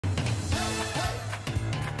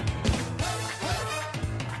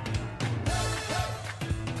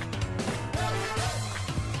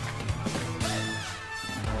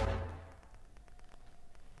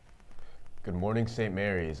morning, St.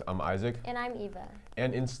 Mary's. I'm Isaac. And I'm Eva.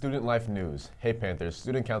 And in student life news, hey Panthers,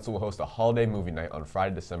 Student Council will host a holiday movie night on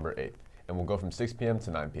Friday, December 8th, and will go from 6 p.m.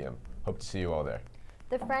 to 9 p.m. Hope to see you all there.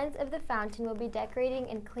 The Friends of the Fountain will be decorating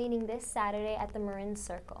and cleaning this Saturday at the Marin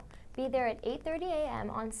Circle. Be there at 8:30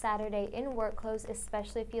 a.m. on Saturday in work clothes,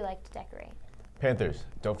 especially if you like to decorate. Panthers,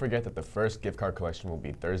 don't forget that the first gift card collection will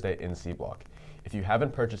be Thursday in C Block. If you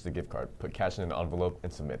haven't purchased a gift card, put cash in an envelope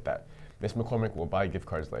and submit that. Miss McCormick will buy gift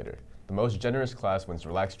cards later. The most generous class wins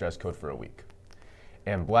relaxed dress code for a week.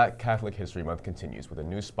 And Black Catholic History Month continues with a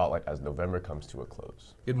new spotlight as November comes to a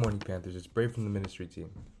close. Good morning, Panthers. It's Brave from the ministry team.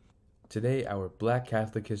 Today, our Black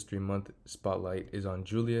Catholic History Month spotlight is on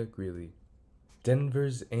Julia Greeley.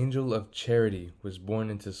 Denver's Angel of Charity was born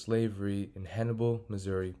into slavery in Hannibal,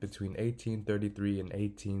 Missouri between 1833 and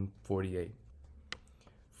 1848.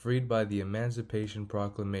 Freed by the Emancipation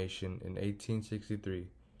Proclamation in 1863,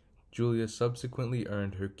 Julia subsequently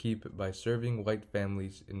earned her keep by serving white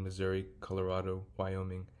families in Missouri, Colorado,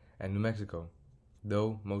 Wyoming, and New Mexico,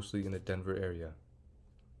 though mostly in the Denver area.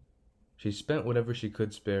 She spent whatever she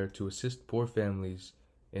could spare to assist poor families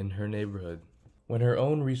in her neighborhood. When her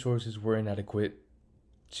own resources were inadequate,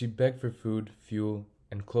 she begged for food, fuel,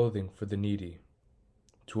 and clothing for the needy.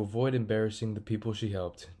 To avoid embarrassing the people she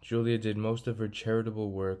helped, Julia did most of her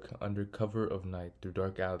charitable work under cover of night through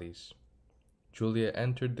dark alleys. Julia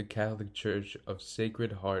entered the Catholic Church of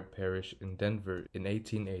Sacred Heart Parish in Denver in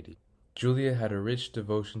 1880. Julia had a rich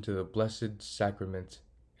devotion to the Blessed Sacrament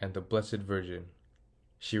and the Blessed Virgin.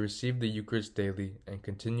 She received the Eucharist daily and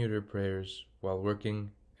continued her prayers while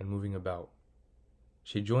working and moving about.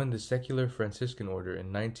 She joined the secular Franciscan order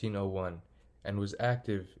in 1901 and was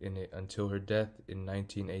active in it until her death in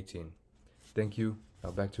 1918. Thank you.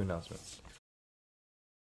 Now back to announcements.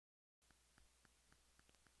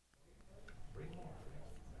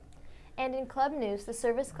 And in club news, the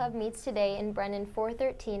Service Club meets today in Brennan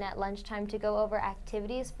 413 at lunchtime to go over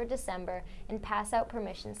activities for December and pass out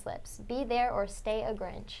permission slips. Be there or stay a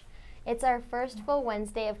Grinch. It's our first full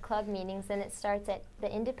Wednesday of club meetings, and it starts at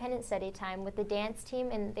the Independent Study Time with the dance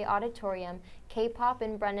team in the auditorium, K-pop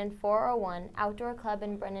in Brennan 401, Outdoor Club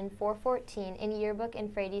in Brennan 414, and Yearbook in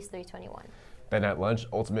Frady's 321. Then at lunch,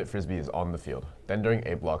 Ultimate Frisbee is on the field. Then during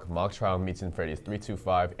A Block, Mock Trial meets in Frady's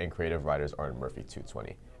 325, and Creative Riders are in Murphy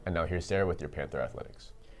 220. And now here's Sarah with your Panther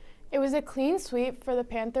Athletics. It was a clean sweep for the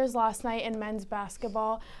Panthers last night in men's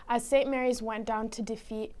basketball as St. Mary's went down to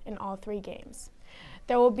defeat in all 3 games.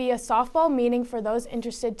 There will be a softball meeting for those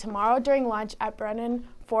interested tomorrow during lunch at Brennan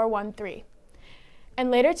 413. And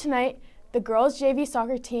later tonight, the girls' JV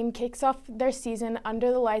soccer team kicks off their season under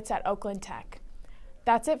the lights at Oakland Tech.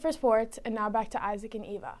 That's it for sports, and now back to Isaac and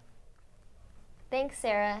Eva. Thanks,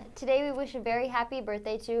 Sarah. Today we wish a very happy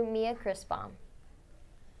birthday to Mia Chrisbaum.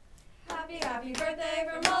 Happy, happy birthday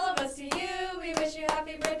from all of us to you. We wish you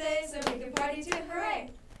happy birthday so we can party too. Hooray!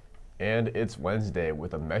 And it's Wednesday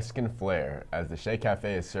with a Mexican flair as the Shea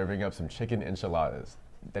Cafe is serving up some chicken enchiladas.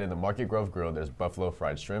 Then in the Market Grove Grill, there's buffalo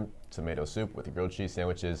fried shrimp, tomato soup with grilled cheese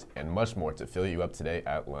sandwiches, and much more to fill you up today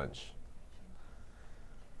at lunch.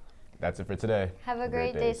 That's it for today. Have a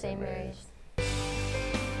great day, St. Mary's.